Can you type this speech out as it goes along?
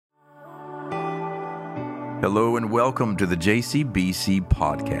Hello and welcome to the JCBC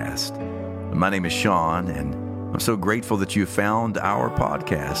podcast. My name is Sean, and I'm so grateful that you found our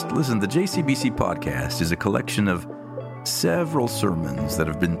podcast. Listen, the JCBC podcast is a collection of several sermons that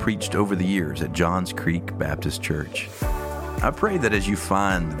have been preached over the years at Johns Creek Baptist Church. I pray that as you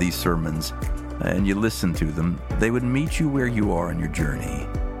find these sermons and you listen to them, they would meet you where you are in your journey.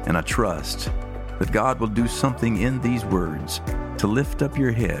 And I trust that God will do something in these words to lift up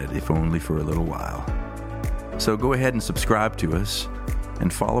your head, if only for a little while. So go ahead and subscribe to us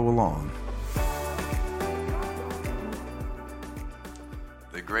and follow along.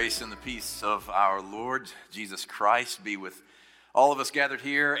 The grace and the peace of our Lord Jesus Christ be with all of us gathered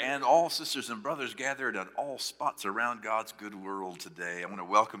here and all sisters and brothers gathered at all spots around God's good world today. I want to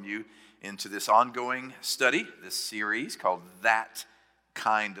welcome you into this ongoing study, this series called That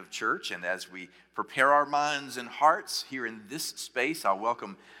Kind of Church. And as we prepare our minds and hearts here in this space, I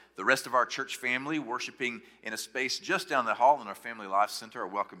welcome the rest of our church family worshiping in a space just down the hall in our Family Life Center. I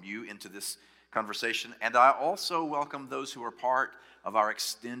welcome you into this conversation. And I also welcome those who are part of our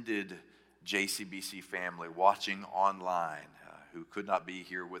extended JCBC family watching online who could not be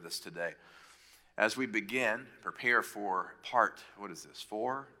here with us today. As we begin, prepare for part,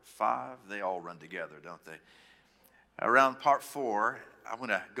 4, 5? They all run together, don't they? Around part 4, I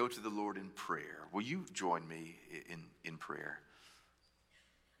want to go to the Lord in prayer. Will you join me in prayer?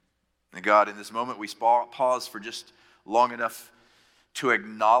 And God, in this moment, we pause for just long enough to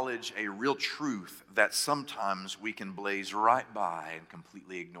acknowledge a real truth that sometimes we can blaze right by and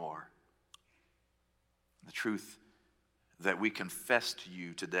completely ignore. The truth that we confess to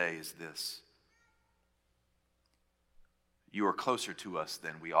you today is this: you are closer to us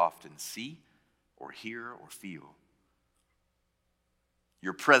than we often see or hear or feel.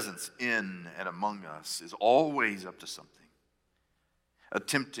 Your presence in and among us is always up to something,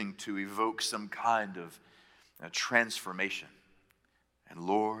 attempting to evoke some kind of transformation. And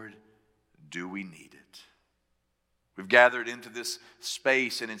Lord, do we need it? We've gathered into this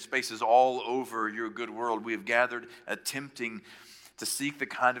space, and in spaces all over your good world, we have gathered attempting to seek the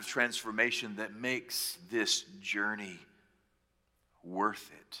kind of transformation that makes this journey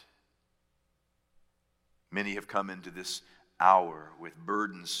worth it. Many have come into this hour with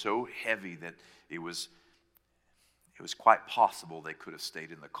burdens so heavy that it was quite possible they could have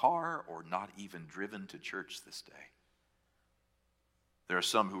stayed in the car or not even driven to church this day. There are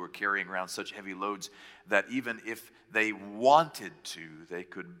some who are carrying around such heavy loads that even if they wanted to, they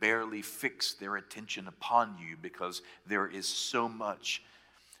could barely fix their attention upon you because there is so much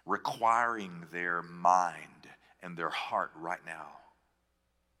requiring their mind and their heart right now.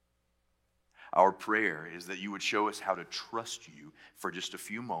 Our prayer is that you would show us how to trust you for just a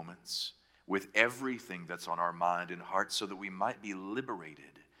few moments with everything that's on our mind and heart, so that we might be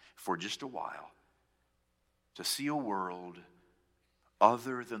liberated for just a while to see a world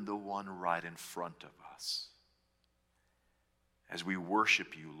other than the one right in front of us. As we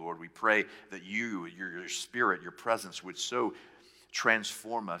worship you, Lord, we pray that you, your Spirit, your presence would so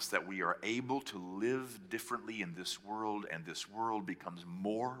transform us that we are able to live differently in this world, and this world becomes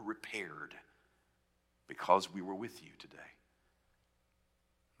more repaired because we were with you today.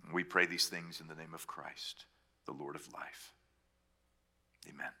 We pray these things in the name of Christ, the Lord of life.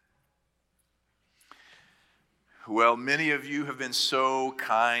 Amen. Well, many of you have been so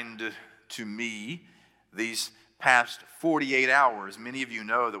kind to me these past 48 hours. Many of you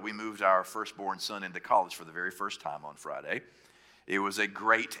know that we moved our firstborn son into college for the very first time on Friday. It was a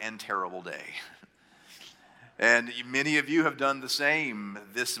great and terrible day. And many of you have done the same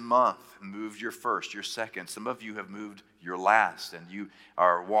this month, moved your first, your second. Some of you have moved your last, and you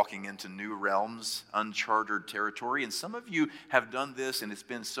are walking into new realms, uncharted territory. And some of you have done this, and it's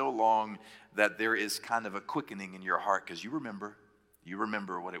been so long that there is kind of a quickening in your heart because you remember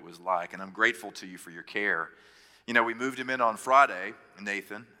what it was like. And I'm grateful to you for your care. You know, we moved him in on Friday,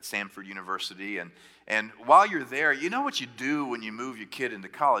 Nathan, Samford University. And while you're there, you know what you do when you move your kid into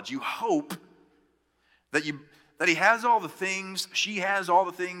college? You hope that he has all the things, she has all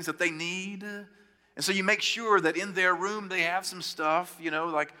the things that they need. And so you make sure that in their room they have some stuff,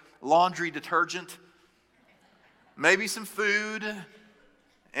 like laundry detergent, maybe some food.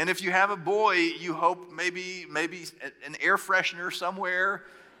 And if you have a boy, you hope maybe an air freshener somewhere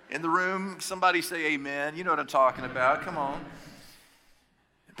in the room. Somebody say amen. You know what I'm talking about. Come on.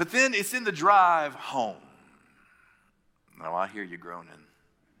 But then it's in the drive home. Now I hear you groaning.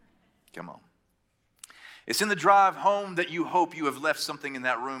 Come on. It's in the drive home that you hope you have left something in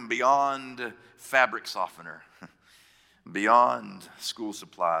that room beyond fabric softener, beyond school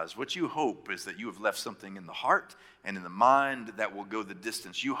supplies. What you hope is that you have left something in the heart and in the mind that will go the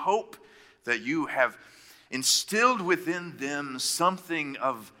distance. You hope that you have instilled within them something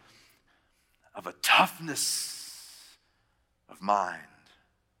of a toughness of mind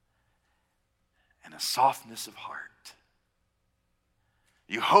and a softness of heart.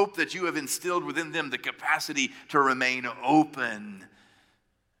 You hope that you have instilled within them the capacity to remain open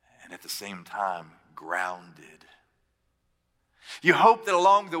and at the same time grounded. You hope that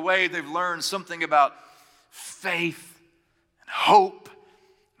along the way they've learned something about faith and hope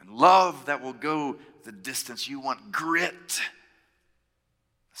and love that will go the distance. You want grit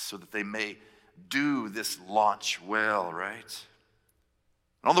so that they may do this launch well, right?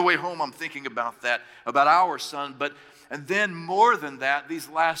 And on the way home, I'm thinking about that, about our son, and then more than that, these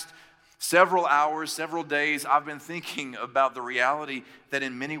last several hours, several days, I've been thinking about the reality that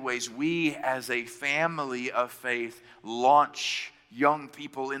in many ways we as a family of faith launch young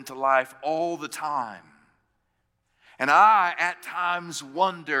people into life all the time. And I, at times,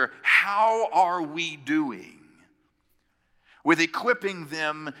 wonder, how are we doing with equipping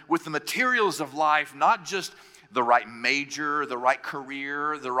them with the materials of life, not just the right major, the right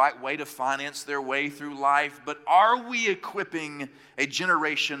career, the right way to finance their way through life, but are we equipping a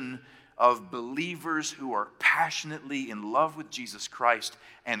generation of believers who are passionately in love with Jesus Christ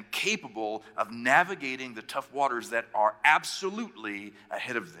and capable of navigating the tough waters that are absolutely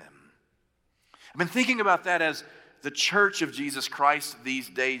ahead of them? I've been thinking about that as the Church of Jesus Christ these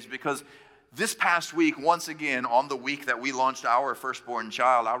days, because this past week, once again, on the week that we launched our firstborn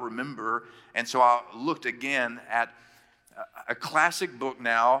child, I remember, and so I looked again at a classic book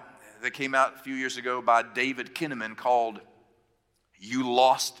now that came out a few years ago by David Kinnaman called You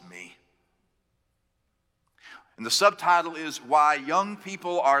Lost Me. And the subtitle is Why Young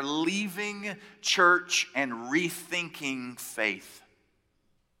People Are Leaving Church and Rethinking Faith.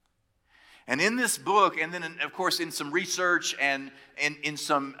 And in this book, and then of course in some research and in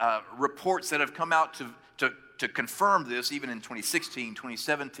some reports that have come out to confirm this, even in 2016,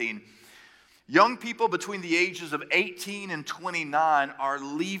 2017, young people between the ages of 18 and 29 are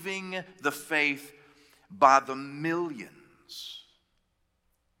leaving the faith by the millions.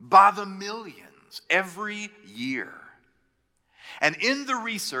 By the millions every year. And in the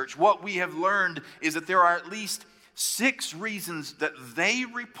research, what we have learned is that there are at least 6 reasons that they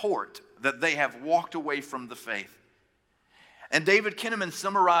report that they have walked away from the faith. And David Kinnaman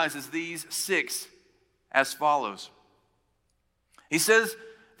summarizes these 6 as follows. He says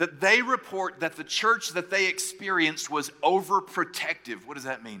that they report that the church that they experienced was overprotective. What does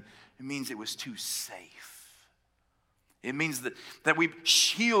that mean? It means it was too safe. It means that we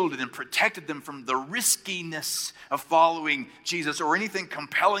shielded and protected them from the riskiness of following Jesus or anything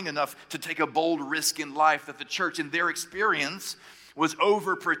compelling enough to take a bold risk in life, that the church in their experience was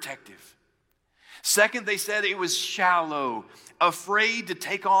overprotective. Second, they said it was shallow, afraid to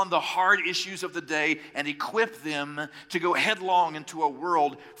take on the hard issues of the day and equip them to go headlong into a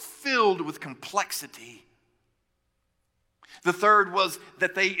world filled with complexity. The third was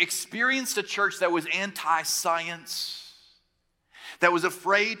that they experienced a church that was anti-science, that was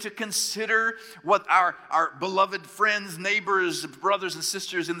afraid to consider what our beloved friends, neighbors, brothers and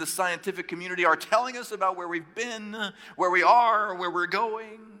sisters in the scientific community are telling us about where we've been, where we are, where we're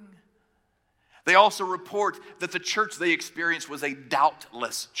going. They also report that the church they experienced was a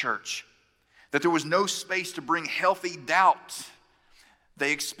doubtless church, that there was no space to bring healthy doubt.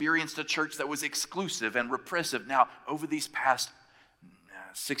 They experienced a church that was exclusive and repressive. Now, over these past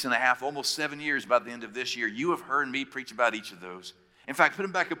 6.5, almost 7 years by the end of this year, you have heard me preach about each of those. In fact, put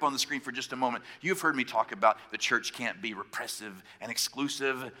them back up on the screen for just a moment. You've heard me talk about the church can't be repressive and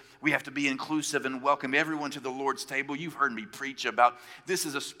exclusive. We have to be inclusive and welcome everyone to the Lord's table. You've heard me preach about this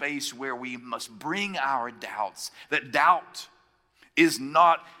is a space where we must bring our doubts. That doubt is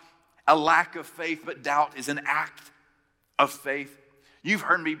not a lack of faith, but doubt is an act of faith. You've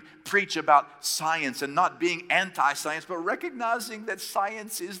heard me preach about science and not being anti-science, but recognizing that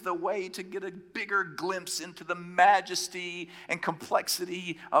science is the way to get a bigger glimpse into the majesty and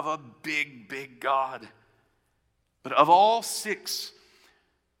complexity of a big, big God. But of all 6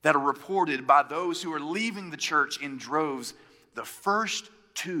 that are reported by those who are leaving the church in droves, the first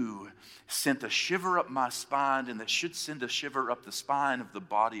 2 sent a shiver up my spine, and that should send a shiver up the spine of the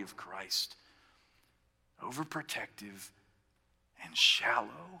body of Christ. Overprotective and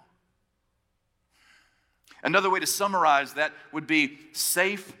shallow. Another way to summarize that would be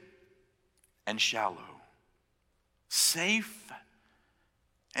safe and shallow. Safe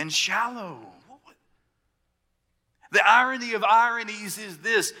and shallow. The irony of ironies is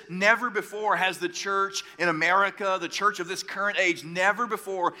this: never before has the church in America, the church of this current age, never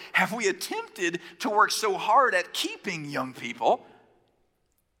before have we attempted to work so hard at keeping young people.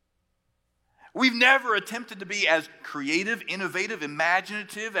 We've never attempted to be as creative, innovative,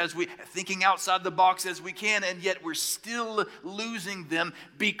 imaginative, thinking outside the box as we can, and yet we're still losing them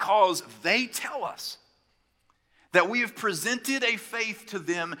because they tell us that we have presented a faith to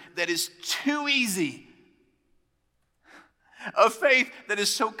them that is too easy. A faith that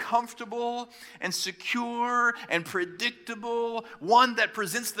is so comfortable and secure and predictable, one that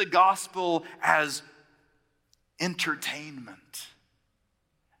presents the gospel as entertainment.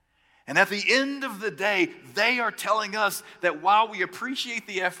 And at the end of the day, they are telling us that while we appreciate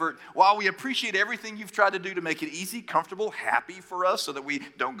the effort, while we appreciate everything you've tried to do to make it easy, comfortable, happy for us so that we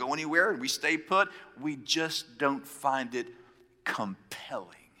don't go anywhere and we stay put, we just don't find it compelling.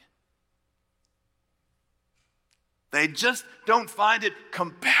 They just don't find it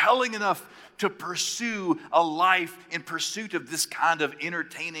compelling enough to pursue a life in pursuit of this kind of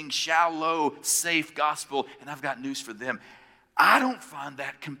entertaining, shallow, safe gospel. And I've got news for them. I don't find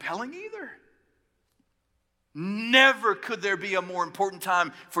that compelling either. Never could there be a more important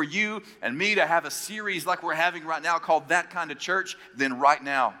time for you and me to have a series like we're having right now called That Kind of Church than right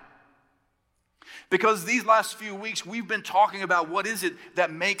now. Because these last few weeks we've been talking about what is it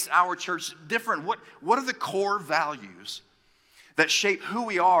that makes our church different. What are the core values that shape who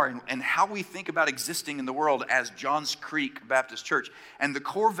we are and how we think about existing in the world as Johns Creek Baptist Church. And the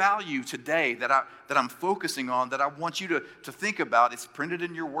core value today that I'm focusing on, that I want you to think about, it's printed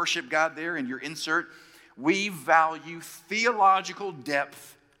in your worship guide there in your insert. We value theological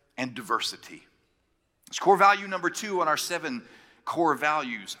depth and diversity. It's core value number 2 on our 7 core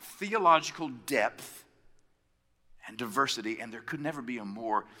values: theological depth and diversity. And there could never be a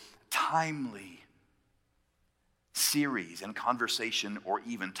more timely series and conversation or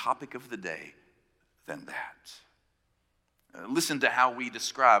even topic of the day than that. Listen to how we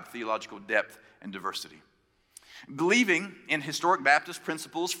describe theological depth and diversity. Believing in historic Baptist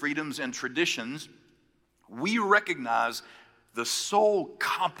principles, freedoms, and traditions, we recognize the sole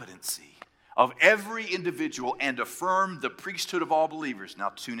competency of every individual and affirm the priesthood of all believers. Now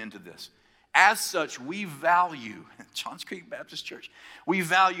tune into this. As such, we value, Johns Creek Baptist Church, we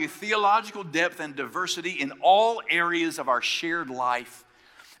value theological depth and diversity in all areas of our shared life,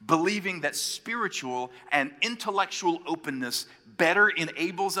 believing that spiritual and intellectual openness better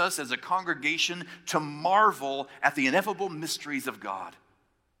enables us as a congregation to marvel at the ineffable mysteries of God.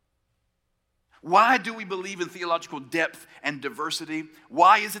 Why do we believe in theological depth and diversity?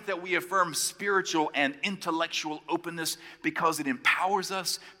 Why is it that we affirm spiritual and intellectual openness? Because it empowers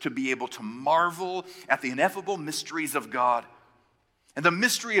us to be able to marvel at the ineffable mysteries of God. And the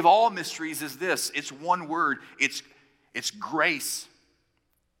mystery of all mysteries is this. It's one word. It's grace.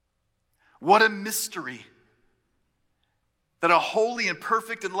 What a mystery that a holy and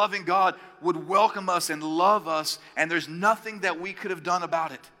perfect and loving God would welcome us and love us, and there's nothing that we could have done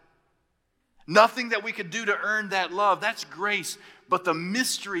about it. Nothing that we could do to earn that love. That's grace. But the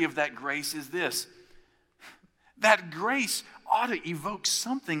mystery of that grace is this: that grace ought to evoke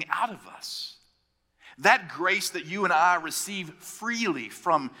something out of us. That grace that you and I receive freely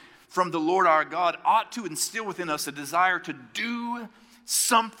from the Lord our God ought to instill within us a desire to do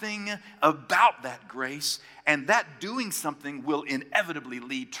something about that grace. And that doing something will inevitably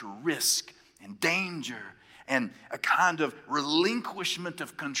lead to risk and danger and a kind of relinquishment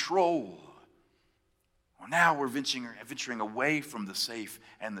of control. Well, now we're venturing away from the safe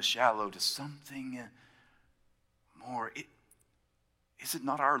and the shallow to something more. Is it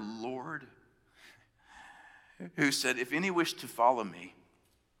not our Lord who said, if any wish to follow me,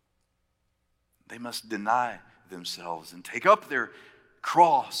 they must deny themselves and take up their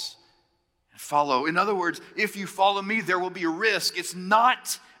cross and follow? In other words, if you follow me, there will be a risk. It's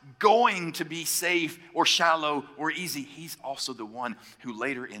not going to be safe or shallow or easy. He's also the one who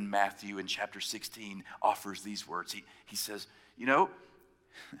later in Matthew in chapter 16 offers these words. He says,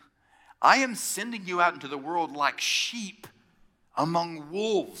 I am sending you out into the world like sheep among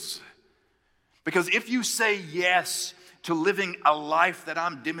wolves. Because if you say yes to living a life that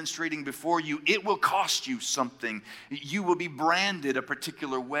I'm demonstrating before you, it will cost you something. You will be branded a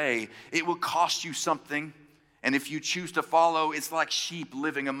particular way. It will cost you something. And if you choose to follow, it's like sheep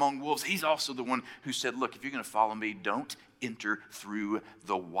living among wolves. He's also the one who said, look, if you're going to follow me, don't enter through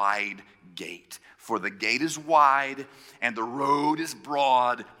the wide gate. For the gate is wide and the road is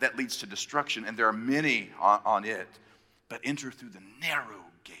broad that leads to destruction. And there are many on it. But enter through the narrow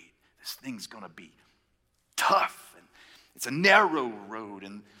gate. This thing's going to be tough. And it's a narrow road.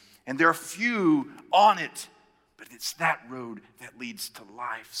 And there are few on it. But it's that road that leads to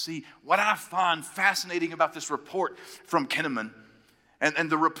life. See, what I find fascinating about this report from Kinnaman, and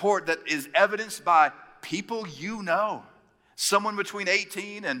the report that is evidenced by people you know, someone between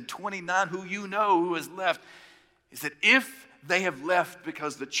 18 and 29 who you know who has left, is that if they have left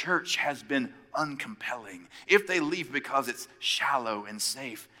because the church has been uncompelling, if they leave because it's shallow and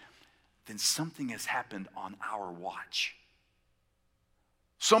safe, then something has happened on our watch.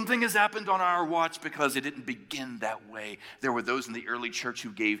 Something has happened on our watch because it didn't begin that way. There were those in the early church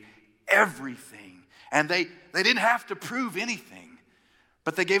who gave everything, and they didn't have to prove anything,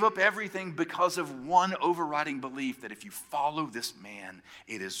 but they gave up everything because of one overriding belief that if you follow this man,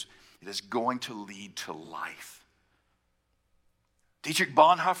 it is going to lead to life. Dietrich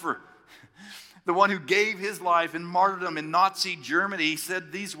Bonhoeffer, the one who gave his life in martyrdom in Nazi Germany, he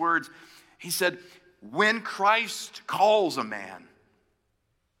said these words. He said, "When Christ calls a man,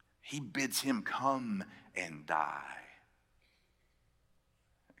 he bids him come and die.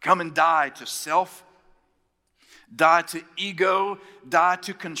 Come and die to self, die to ego, die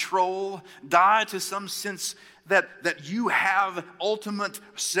to control, die to some sense that you have ultimate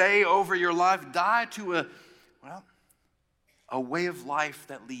say over your life, die to a way of life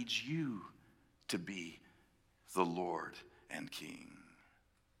that leads you to be the Lord and King."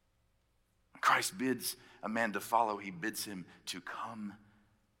 Christ bids a man to follow. He bids him to come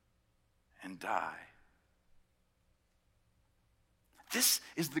and die. This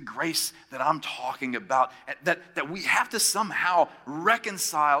is the grace that I'm talking about, that we have to somehow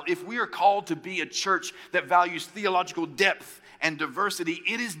reconcile. If we are called to be a church that values theological depth and diversity,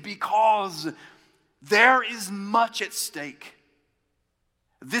 it is because there is much at stake.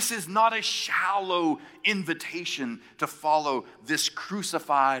 This is not a shallow invitation to follow this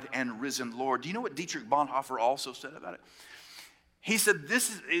crucified and risen Lord. Do you know what Dietrich Bonhoeffer also said about it? He said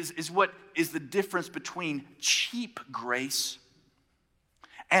this is what is the difference between cheap grace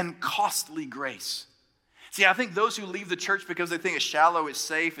and costly grace. See, I think those who leave the church because they think it's shallow, it's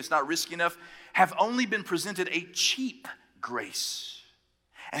safe, it's not risky enough, have only been presented a cheap grace.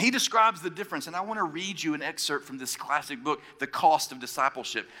 And he describes the difference, and I want to read you an excerpt from this classic book, The Cost of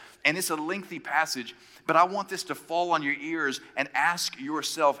Discipleship. And it's a lengthy passage, but I want this to fall on your ears and ask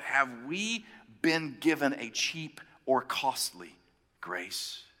yourself, have we been given a cheap or costly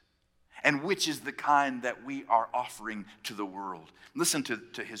grace? And which is the kind that we are offering to the world? Listen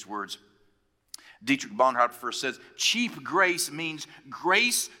to his words. Dietrich Bonhoeffer says, cheap grace means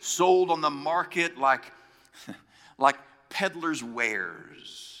grace sold on the market like peddler's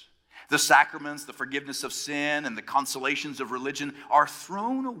wares. The sacraments, the forgiveness of sin, and the consolations of religion are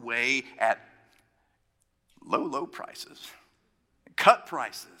thrown away at low prices, cut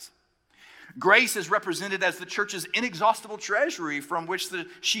prices. Grace is represented as the church's inexhaustible treasury from which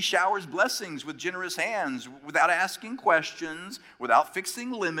she showers blessings with generous hands, without asking questions, without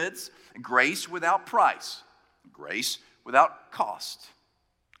fixing limits. Grace without price. Grace without cost.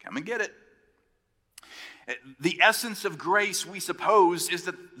 Come and get it. The essence of grace, we suppose, is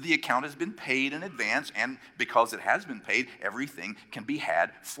that the account has been paid in advance, and because it has been paid, everything can be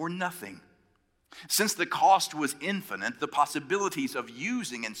had for nothing. Since the cost was infinite, the possibilities of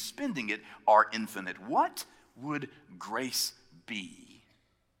using and spending it are infinite. What would grace be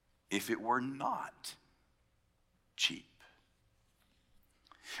if it were not cheap?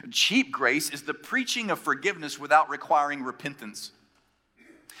 Cheap grace is the preaching of forgiveness without requiring repentance.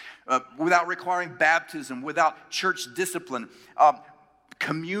 Without requiring baptism, without church discipline,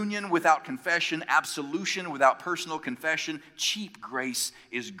 communion without confession, absolution without personal confession. Cheap grace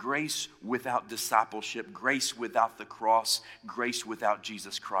is grace without discipleship, grace without the cross, grace without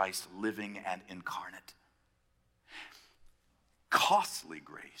Jesus Christ living and incarnate. Costly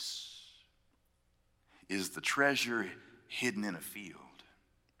grace is the treasure hidden in a field.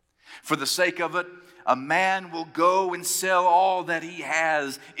 For the sake of it, a man will go and sell all that he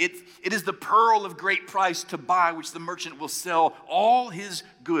has. It is the pearl of great price to buy, which the merchant will sell all his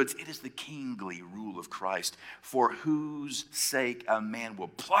goods. It is the kingly rule of Christ, for whose sake a man will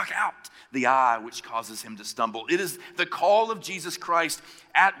pluck out the eye which causes him to stumble. It is the call of Jesus Christ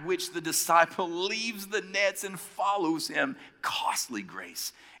at which the disciple leaves the nets and follows him. Costly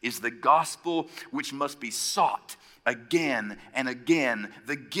grace is the gospel which must be sought again and again,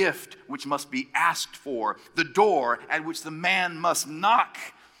 the gift which must be asked for, the door at which the man must knock.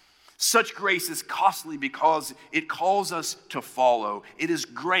 Such grace is costly because it calls us to follow. It is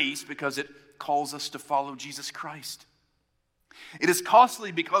grace because it calls us to follow Jesus Christ. It is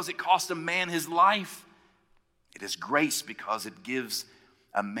costly because it costs a man his life. It is grace because it gives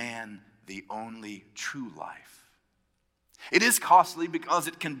a man the only true life. It is costly because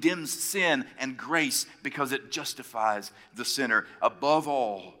it condemns sin, and grace because it justifies the sinner. Above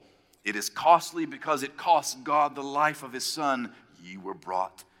all, it is costly because it costs God the life of his Son. Ye were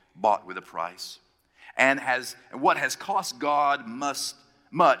bought with a price. And what has cost God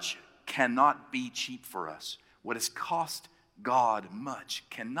much cannot be cheap for us. What has cost God much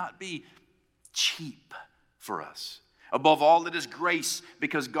cannot be cheap for us. Above all, it is grace,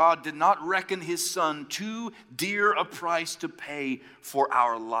 because God did not reckon his Son too dear a price to pay for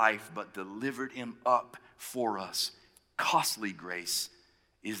our life, but delivered him up for us. Costly grace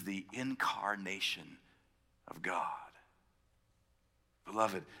is the incarnation of God.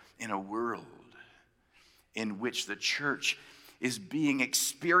 Beloved, in a world in which the church is being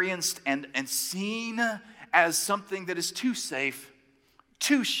experienced and seen as something that is too safe,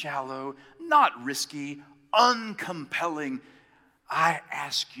 too shallow, not risky, uncompelling, I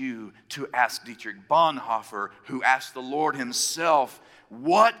ask you to ask Dietrich Bonhoeffer, who asked the Lord himself,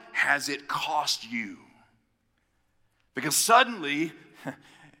 what has it cost you? Because suddenly,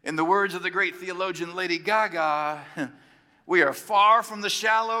 in the words of the great theologian Lady Gaga, we are far from the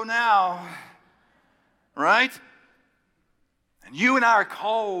shallow now, right? And you and I are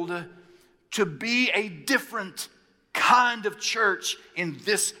called to be a different kind of church in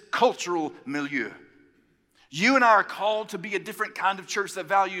this cultural milieu. You and I are called to be a different kind of church that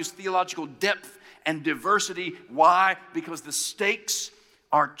values theological depth and diversity. Why? Because the stakes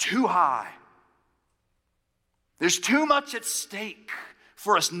are too high. There's too much at stake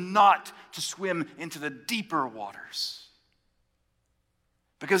for us not to swim into the deeper waters.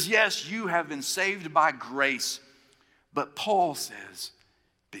 Because yes, you have been saved by grace, but Paul says,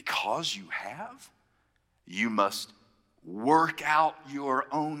 because you have, you must work out your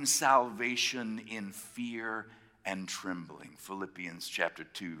own salvation in fear and trembling. Philippians chapter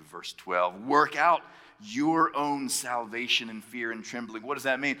 2, verse 12. Work out your own salvation in fear and trembling. What does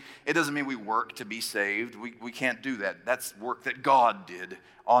that mean? It doesn't mean we work to be saved. We can't do that. That's work that God did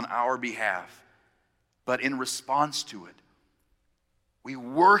on our behalf. But in response to it, we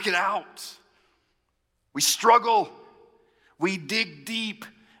work it out. We struggle. We dig deep.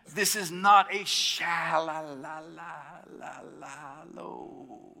 This is not a shallow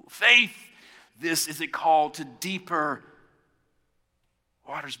faith. This is a call to deeper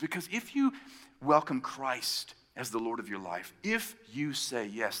waters. Because if you welcome Christ as the Lord of your life, if you say,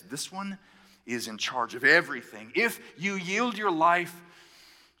 yes, this one is in charge of everything, if you yield your life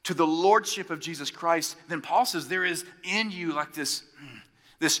to the lordship of Jesus Christ, then Paul says there is in you like this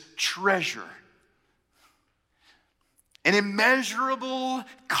treasure. An immeasurable,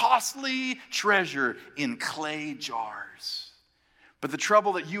 costly treasure in clay jars. But the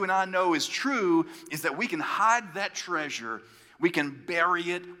trouble that you and I know is true is that we can hide that treasure. We can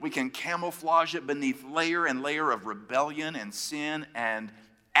bury it. We can camouflage it beneath layer and layer of rebellion and sin and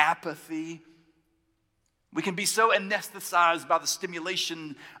apathy. We can be so anesthetized by the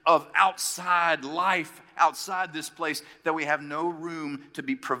stimulation of outside life, outside this place, that we have no room to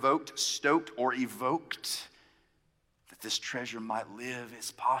be provoked, stoked, or evoked. This treasure might live.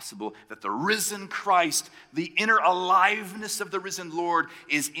 It's possible that the risen Christ, the inner aliveness of the risen Lord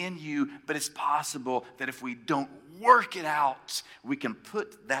is in you, but it's possible that if we don't work it out, we can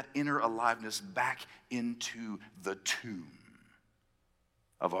put that inner aliveness back into the tomb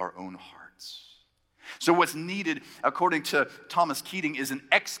of our own hearts. So what's needed, according to Thomas Keating, is an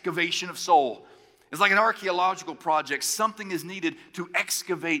excavation of soul. It's like an archaeological project. Something is needed to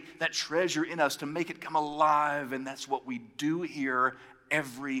excavate that treasure in us, to make it come alive. And that's what we do here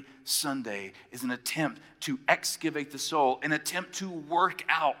every Sunday, is an attempt to excavate the soul, an attempt to work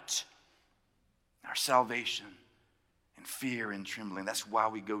out our salvation in fear and trembling. That's why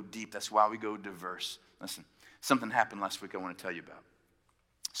we go deep. That's why we go diverse. Listen, something happened last week I want to tell you about.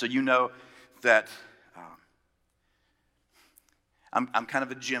 So you know that I'm kind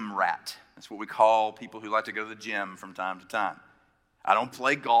of a gym rat. That's what we call people who like to go to the gym from time to time. I don't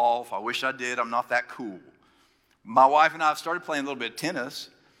play golf. I wish I did. I'm not that cool. My wife and I have started playing a little bit of tennis.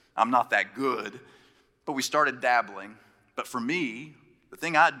 I'm not that good, but we started dabbling. But for me, the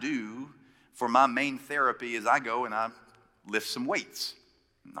thing I do for my main therapy is I go and I lift some weights.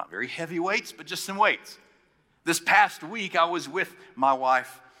 Not very heavy weights, but just some weights. This past week, I was with my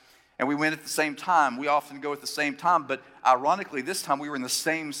wife, and we went at the same time. We often go at the same time, but ironically, this time we were in the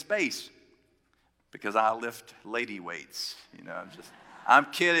same space because I lift lady weights. I'm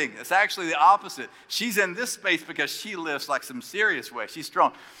kidding. It's actually the opposite. She's in this space because she lifts like some serious weight. She's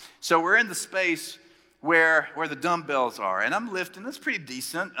strong. So we're in the space where the dumbbells are, and I'm lifting this pretty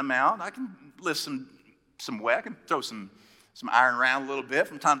decent amount. I can lift some weight. I can throw some iron around a little bit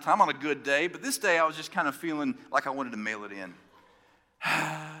from time to time on a good day, but this day I was just kind of feeling like I wanted to mail it in.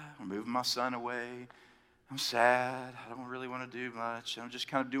 I'm moving my son away. I'm sad. I don't really want to do much. I'm just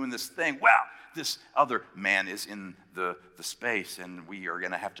kind of doing this thing. Wow, this other man is in the space, and we are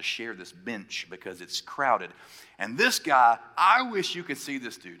going to have to share this bench because it's crowded. And this guy, I wish you could see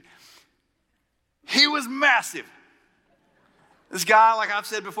this dude. He was massive. This guy, like I've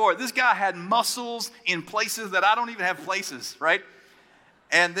said before, this guy had muscles in places that I don't even have places, right?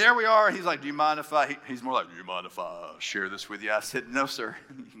 And there we are. He's like, do you mind if he's more like, do you mind if I share this with you? I said, no, sir.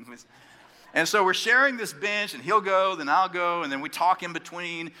 And so we're sharing this bench, and he'll go, then I'll go, and then we talk in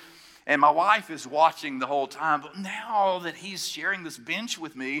between. And my wife is watching the whole time. But now that he's sharing this bench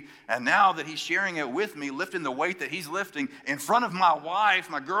with me, and now that he's sharing it with me, lifting the weight that he's lifting in front of my wife,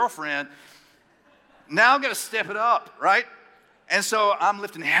 my girlfriend, now I've got to step it up, right? And so I'm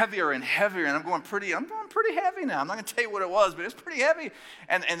lifting heavier and heavier, and I'm going pretty heavy now. I'm not going to tell you what it was, but it's pretty heavy.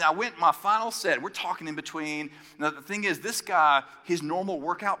 And I went my final set. We're talking in between. Now, the thing is, this guy, his normal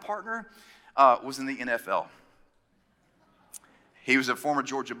workout partner, was in the NFL. He was a former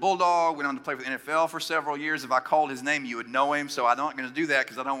Georgia Bulldog, went on to play for the NFL for several years. If I called his name, you would know him, so I'm not going to do that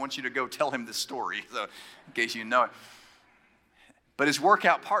because I don't want you to go tell him this story, so in case you know it. But his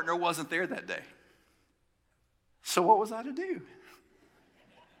workout partner wasn't there that day. So what was I to do?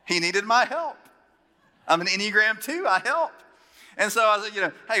 He needed my help. I'm an Enneagram 2, I help. And so I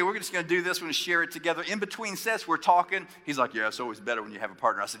said, hey, we're just going to do this. We're going to share it together. In between sets, we're talking. He's like, yeah, it's always better when you have a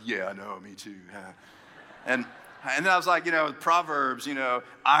partner. I said, yeah, I know, me too. And then I was like, Proverbs,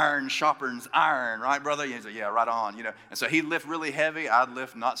 iron sharpens iron, right, brother? He's like, yeah, right on, And so he'd lift really heavy. I'd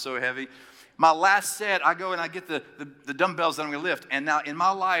lift not so heavy. My last set, I go and I get the dumbbells that I'm going to lift. And now in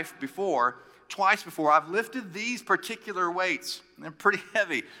my life twice before, I've lifted these particular weights. They're pretty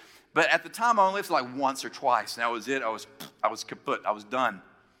heavy. But at the time, I only lifted like once or twice. And that was it. I was kaput. I was done.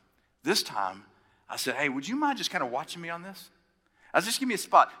 This time, I said, hey, would you mind just kind of watching me on this? Just give me a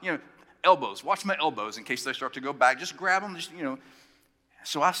spot. Elbows. Watch my elbows in case they start to go back. Just grab them.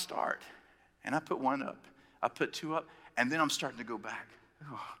 So I start. And I put one up. I put two up. And then I'm starting to go back.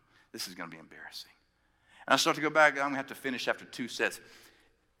 Oh, this is going to be embarrassing. And I start to go back. I'm going to have to finish after 2 sets.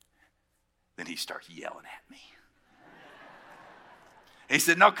 Then he starts yelling at me. He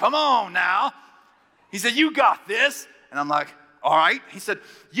said, no, come on now. He said, you got this. And I'm like, all right. He said,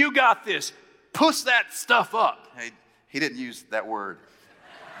 you got this. Push that stuff up. He didn't use that word.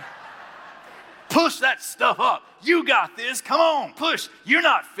 Push that stuff up. You got this. Come on, push. You're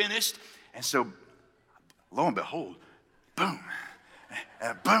not finished. And so, lo and behold, boom,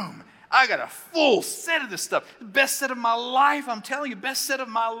 and boom. I got a full set of this stuff. Best set of my life. I'm telling you, best set of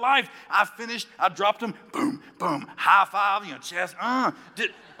my life. I finished. I dropped them. Boom, boom. High five, chest.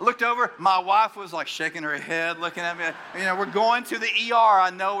 Looked over. My wife was like shaking her head, looking at me. We're going to the ER.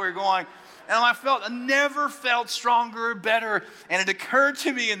 I know we're going. And I never felt stronger, better. And it occurred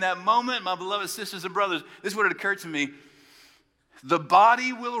to me in that moment, my beloved sisters and brothers, this is what it occurred to me. The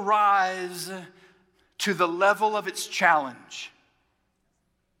body will rise to the level of its challenge.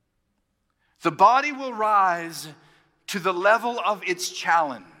 The body will rise to the level of its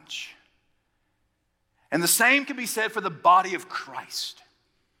challenge. And the same can be said for the body of Christ.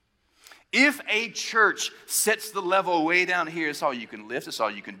 If a church sets the level way down here, it's all you can lift, it's all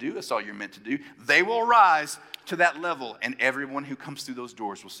you can do, it's all you're meant to do, they will rise to that level, and everyone who comes through those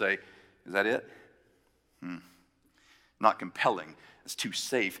doors will say, is that it? Not compelling. It's too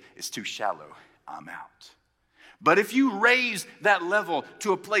safe. It's too shallow. I'm out. But if you raise that level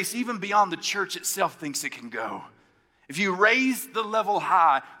to a place even beyond the church itself thinks it can go, if you raise the level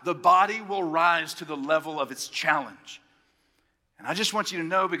high, the body will rise to the level of its challenge. And I just want you to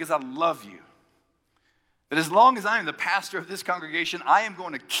know, because I love you, that as long as I am the pastor of this congregation, I am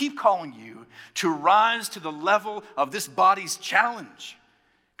going to keep calling you to rise to the level of this body's challenge.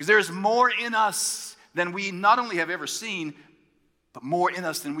 Because there is more in us than we not only have ever seen, but more in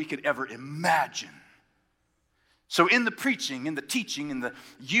us than we could ever imagine. So in the preaching, in the teaching, in the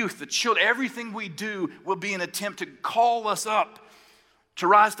youth, the children, everything we do will be an attempt to call us up, to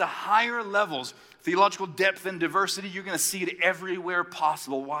rise to higher levels. Theological depth and diversity, you're going to see it everywhere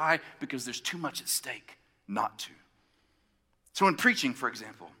possible. Why? Because there's too much at stake not to. So in preaching, for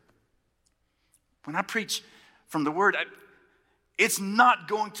example, when I preach from the Word, it's not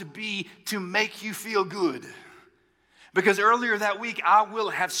going to be to make you feel good. Because earlier that week, I will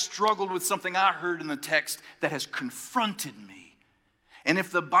have struggled with something I heard in the text that has confronted me. And if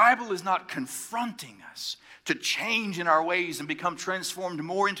the Bible is not confronting us to change in our ways and become transformed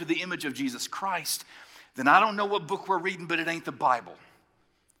more into the image of Jesus Christ, then I don't know what book we're reading, but it ain't the Bible.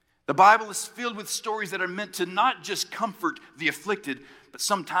 The Bible is filled with stories that are meant to not just comfort the afflicted, but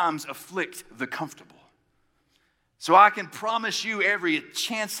sometimes afflict the comfortable. So I can promise you every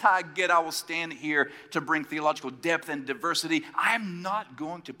chance I get, I will stand here to bring theological depth and diversity. I'm not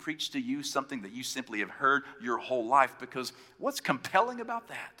going to preach to you something that you simply have heard your whole life, because what's compelling about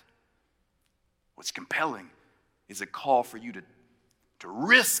that? What's compelling is a call for you to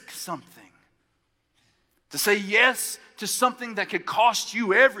risk something, to say yes to something that could cost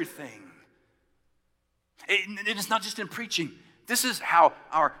you everything. It is not just in preaching. This is how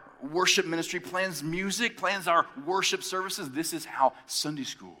our worship ministry plans music, plans our worship services. This is how Sunday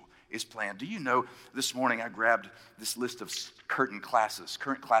school is planned. Do you know, this morning I grabbed this list of current classes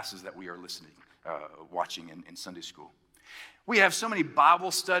that we are watching in Sunday school. We have so many Bible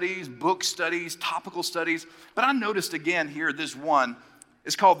studies, book studies, topical studies, but I noticed again here, this one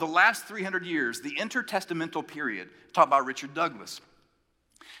is called The Last 300 Years, the Intertestamental Period, taught by Richard Douglass.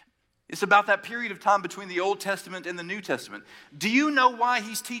 It's about that period of time between the Old Testament and the New Testament. Do you know why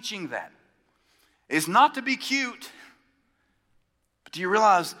he's teaching that? It's not to be cute, but do you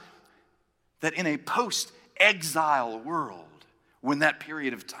realize that in a post-exile world, when that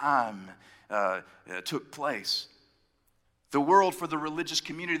period of time took place, the world for the religious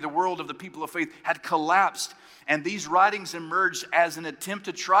community, the world of the people of faith had collapsed, and these writings emerged as an attempt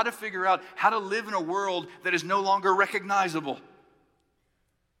to try to figure out how to live in a world that is no longer recognizable.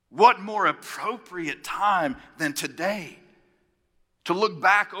 What more appropriate time than today to look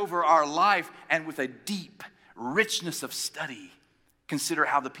back over our life and with a deep richness of study, consider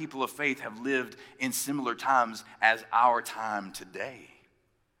how the people of faith have lived in similar times as our time today.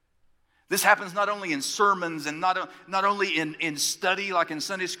 This happens not only in sermons and not only in study like in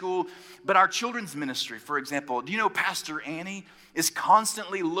Sunday school, but our children's ministry, for example. Do you know Pastor Annie is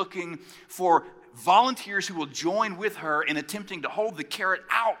constantly looking for volunteers who will join with her in attempting to hold the carrot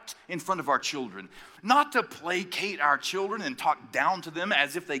out in front of our children. Not to placate our children and talk down to them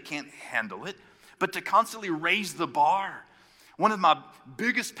as if they can't handle it, but to constantly raise the bar. One of my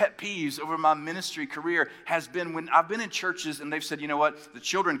biggest pet peeves over my ministry career has been when I've been in churches and they've said, you know what, the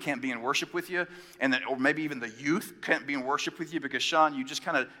children can't be in worship with you, or maybe even the youth can't be in worship with you because, Sean,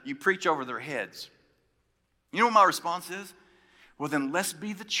 you preach over their heads. You know what my response is? Well, then let's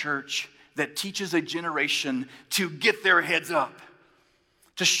be the church that teaches a generation to get their heads up,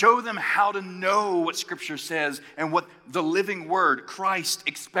 to show them how to know what Scripture says and what the living Word, Christ,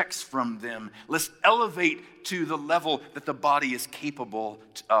 expects from them. Let's elevate to the level that the body is capable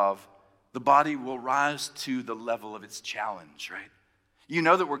of. The body will rise to the level of its challenge, right? You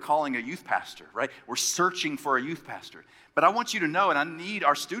know that we're calling a youth pastor, right? We're searching for a youth pastor. But I want you to know, and I need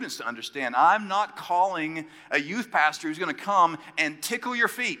our students to understand, I'm not calling a youth pastor who's going to come and tickle your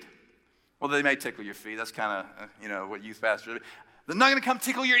feet. Well, they may tickle your feet. That's kind of, what youth pastors do. They're not going to come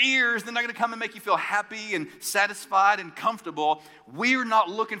tickle your ears. They're not going to come and make you feel happy and satisfied and comfortable. We're not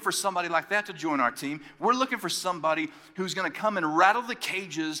looking for somebody like that to join our team. We're looking for somebody who's going to come and rattle the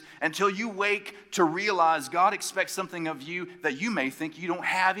cages until you wake to realize God expects something of you that you may think you don't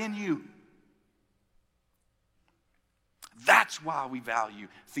have in you. That's why we value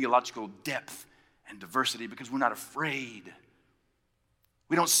theological depth and diversity, because we're not afraid.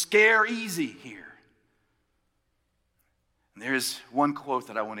 We don't scare easy here. And there's one quote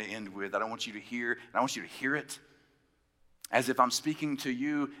that I want to end with that I want you to hear, and I want you to hear it as if I'm speaking to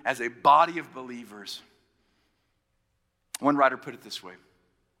you as a body of believers. One writer put it this way: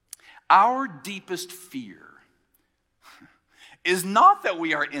 our deepest fear is not that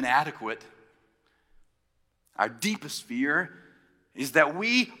we are inadequate. Our deepest fear is that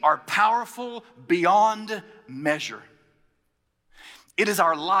we are powerful beyond measure. It is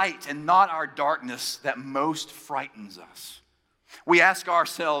our light and not our darkness that most frightens us. We ask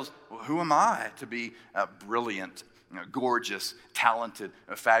ourselves, well, who am I to be brilliant, gorgeous, talented,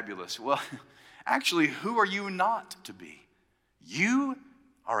 fabulous? Well, actually, who are you not to be? You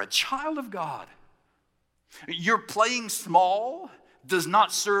are a child of God. Your playing small does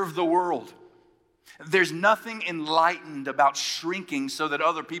not serve the world. There's nothing enlightened about shrinking so that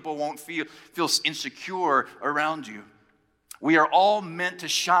other people won't feel insecure around you. We are all meant to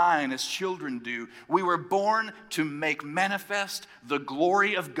shine as children do. We were born to make manifest the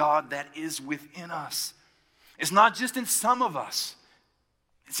glory of God that is within us. It's not just in some of us,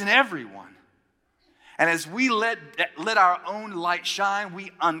 it's in everyone. And as we let our own light shine, we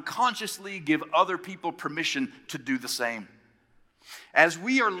unconsciously give other people permission to do the same. As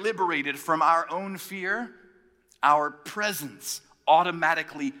we are liberated from our own fear, our presence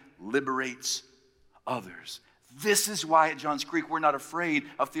automatically liberates others. This is why at Johns Creek we're not afraid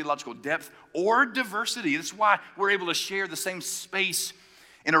of theological depth or diversity. This is why we're able to share the same space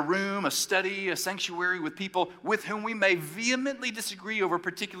in a room, a study, a sanctuary with people with whom we may vehemently disagree over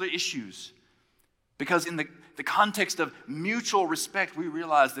particular issues. Because in the context of mutual respect, we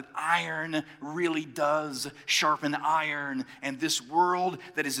realize that iron really does sharpen iron. And this world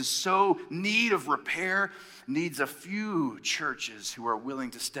that is in so need of repair needs a few churches who are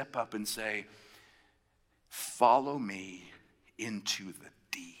willing to step up and say, follow me into the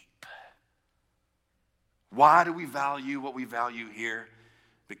deep. Why do we value what we value here?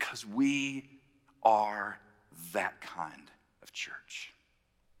 Because we are that kind of church.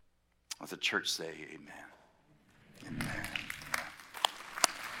 Let the church say amen. Amen.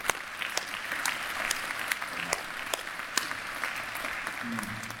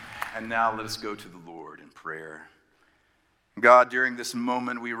 And now let us go to the Lord in prayer. God, during this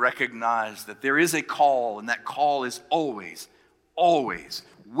moment, we recognize that there is a call, and that call is always,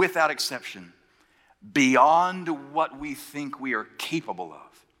 without exception, beyond what we think we are capable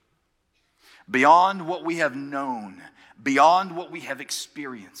of, beyond what we have known, beyond what we have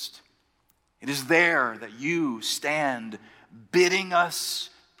experienced. It is there that you stand bidding us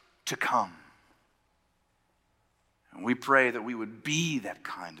to come. And we pray that we would be that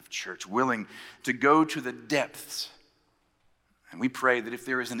kind of church, willing to go to the depths. And we pray that if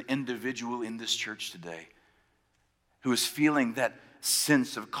there is an individual in this church today who is feeling that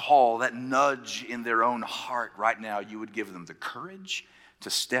sense of call, that nudge in their own heart right now, you would give them the courage to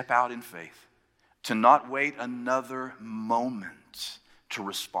step out in faith, to not wait another moment to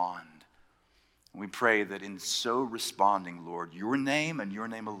respond. We pray that in so responding, Lord, your name and your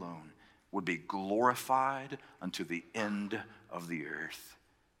name alone would be glorified unto the end of the earth.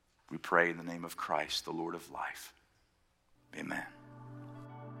 We pray in the name of Christ, the Lord of life. Amen.